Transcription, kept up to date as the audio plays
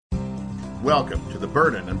Welcome to the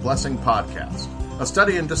Burden and Blessing Podcast, a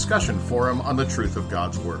study and discussion forum on the truth of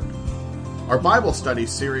God's Word. Our Bible study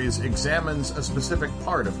series examines a specific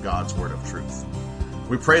part of God's Word of truth.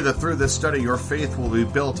 We pray that through this study your faith will be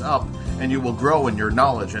built up and you will grow in your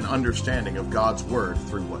knowledge and understanding of God's Word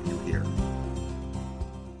through what you hear.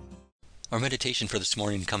 Our meditation for this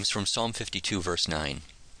morning comes from Psalm 52, verse 9.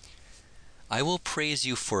 I will praise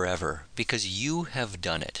you forever because you have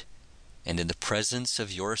done it. And in the presence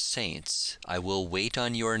of your saints, I will wait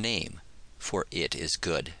on your name, for it is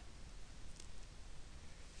good.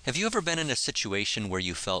 Have you ever been in a situation where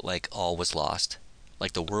you felt like all was lost?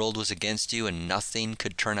 Like the world was against you and nothing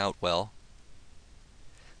could turn out well?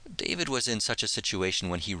 David was in such a situation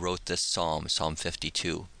when he wrote this psalm, Psalm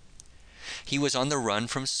 52. He was on the run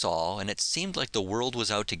from Saul, and it seemed like the world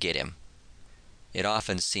was out to get him. It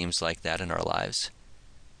often seems like that in our lives.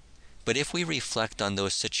 But if we reflect on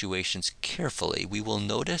those situations carefully, we will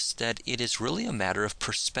notice that it is really a matter of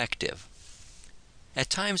perspective. At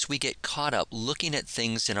times we get caught up looking at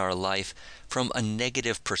things in our life from a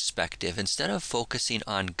negative perspective instead of focusing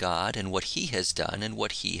on God and what He has done and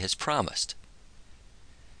what He has promised.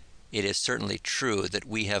 It is certainly true that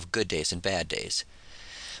we have good days and bad days.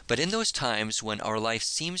 But in those times when our life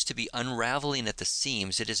seems to be unraveling at the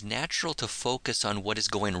seams, it is natural to focus on what is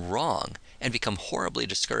going wrong and become horribly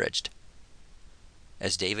discouraged.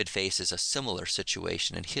 As David faces a similar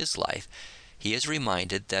situation in his life, he is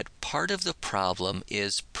reminded that part of the problem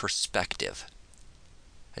is perspective.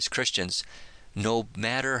 As Christians, no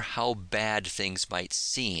matter how bad things might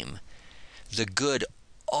seem, the good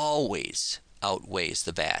always outweighs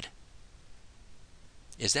the bad.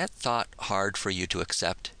 Is that thought hard for you to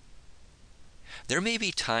accept? There may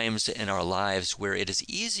be times in our lives where it is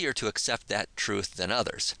easier to accept that truth than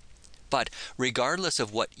others. But regardless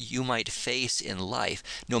of what you might face in life,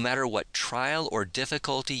 no matter what trial or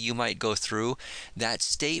difficulty you might go through, that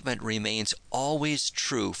statement remains always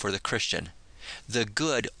true for the Christian. The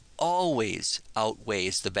good always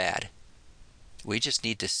outweighs the bad. We just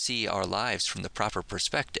need to see our lives from the proper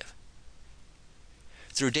perspective.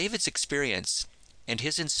 Through David's experience and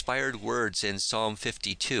his inspired words in Psalm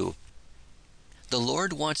 52, the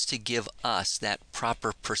Lord wants to give us that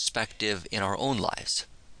proper perspective in our own lives.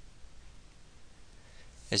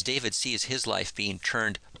 As David sees his life being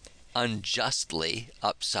turned unjustly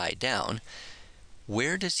upside down,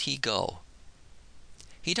 where does he go?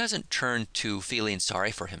 He doesn't turn to feeling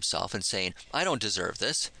sorry for himself and saying, I don't deserve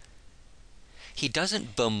this. He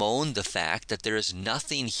doesn't bemoan the fact that there is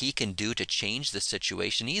nothing he can do to change the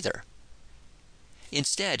situation either.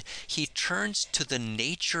 Instead, he turns to the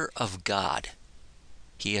nature of God.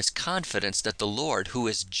 He has confidence that the Lord, who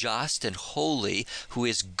is just and holy, who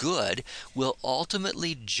is good, will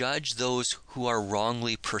ultimately judge those who are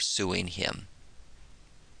wrongly pursuing him.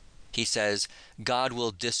 He says, God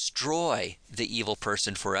will destroy the evil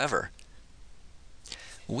person forever.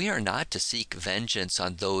 We are not to seek vengeance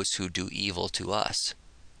on those who do evil to us.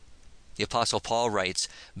 The Apostle Paul writes,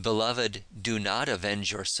 Beloved, do not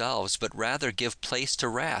avenge yourselves, but rather give place to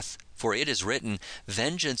wrath. For it is written,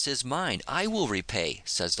 Vengeance is mine, I will repay,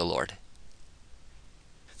 says the Lord.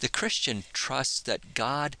 The Christian trusts that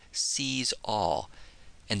God sees all,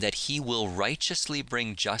 and that He will righteously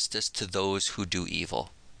bring justice to those who do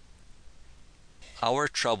evil. Our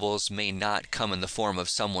troubles may not come in the form of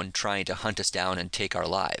someone trying to hunt us down and take our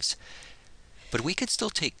lives, but we can still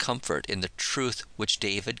take comfort in the truth which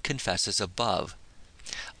David confesses above.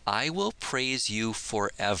 I will praise you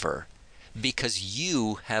forever, because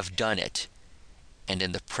you have done it, and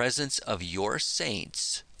in the presence of your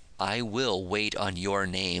saints, I will wait on your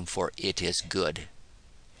name, for it is good.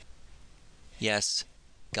 Yes,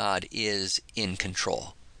 God is in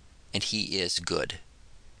control, and He is good.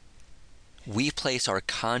 We place our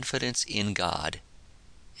confidence in God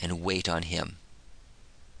and wait on Him.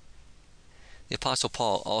 The Apostle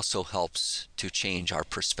Paul also helps to change our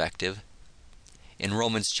perspective. In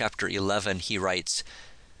Romans chapter 11, he writes,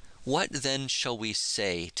 What then shall we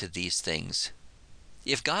say to these things?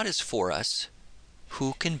 If God is for us,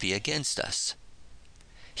 who can be against us?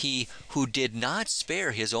 He who did not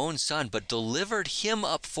spare His own Son, but delivered Him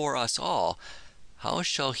up for us all, how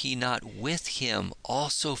shall He not with Him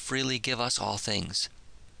also freely give us all things?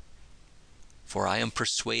 For I am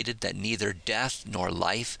persuaded that neither death nor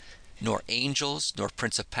life, nor angels, nor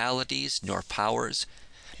principalities, nor powers,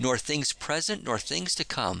 nor things present, nor things to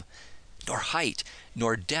come, nor height,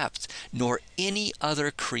 nor depth, nor any other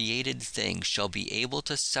created thing shall be able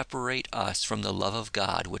to separate us from the love of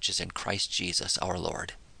God which is in Christ Jesus our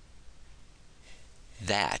Lord.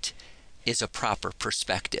 That is a proper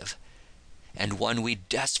perspective, and one we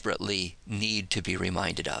desperately need to be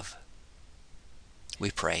reminded of.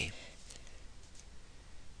 we pray.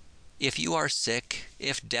 If you are sick,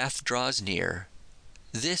 if death draws near,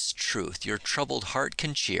 this truth your troubled heart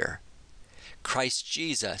can cheer. Christ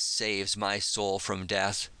Jesus saves my soul from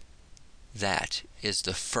death. That is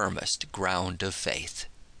the firmest ground of faith.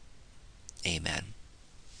 Amen.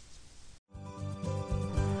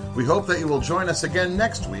 We hope that you will join us again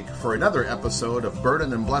next week for another episode of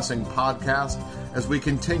Burden and Blessing Podcast as we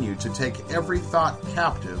continue to take every thought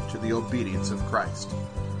captive to the obedience of Christ.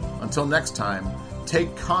 Until next time,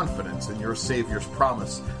 take confidence in your Savior's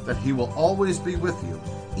promise that He will always be with you,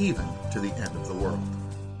 even to the end of the world.